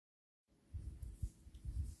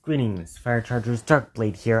Greetings, Fire Chargers,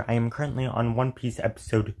 Darkblade here. I am currently on One Piece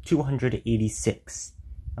episode 286.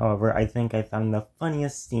 However, I think I found the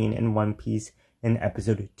funniest scene in One Piece in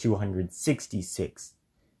episode 266.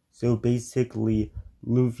 So basically,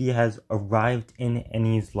 Luffy has arrived in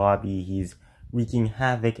Enies lobby, he's wreaking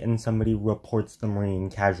havoc, and somebody reports the marine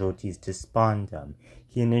casualties to Spondam.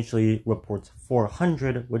 He initially reports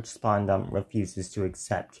 400, which Spondam refuses to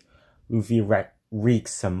accept. Luffy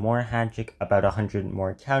wreaks some more havoc, about 100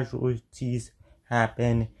 more casualties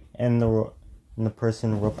happen, and the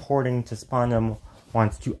person reporting to Spondam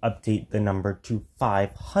wants to update the number to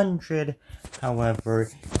 500.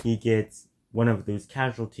 However, he gets one of those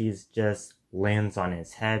casualties just lands on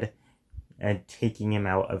his head and taking him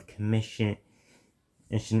out of commission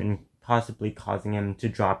and possibly causing him to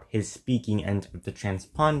drop his speaking end of the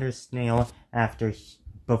transponder snail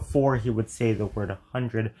before he would say the word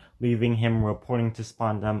 100, leaving him reporting to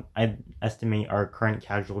Spondam. I estimate our current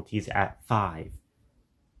casualties at 5.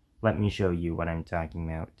 Let me show you what I'm talking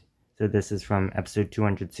about. So this is from episode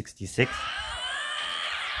 266. Right.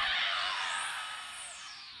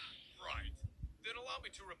 Then allow me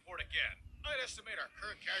to report again. I'd estimate our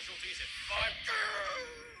current casualties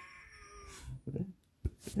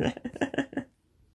at 5.